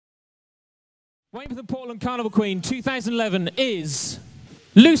Waiting for the Portland Carnival Queen 2011 is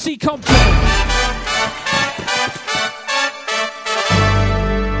Lucy Compton.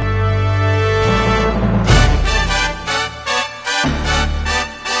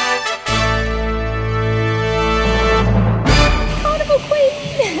 Carnival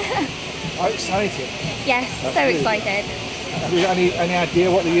Queen! How excited? Yes, so excited. Have you got any idea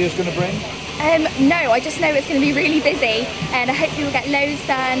what the year's going to bring? No, I just know it's going to be really busy, and I hope we will get loads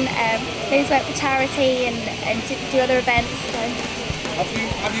done, loads work for charity and do other events. So.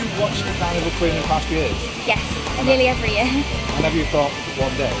 Have you watched the Carnival Queen in past years? Yes, nearly every year. And have you thought one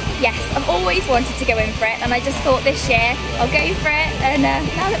day? Yes, I've always wanted to go in for it, and I just thought this year I'll go for it, and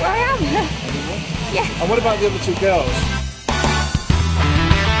now look where I am. Yes. And what about the other two girls?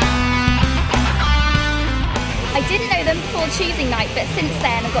 I didn't know them before choosing night, but since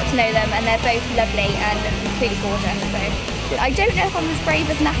then I've got to know them, and they're both lovely and completely gorgeous. So I don't know if I'm as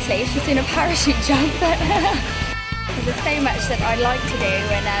brave as Natalie if she's doing a parachute jump, but because there's so much that I'd like to do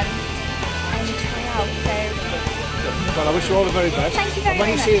and try out. So Well, I wish you all the very best. Thank you very much.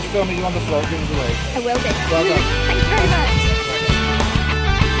 When you see us filming you on the floor, give us a wave. I will do. Well done. Thank you very much.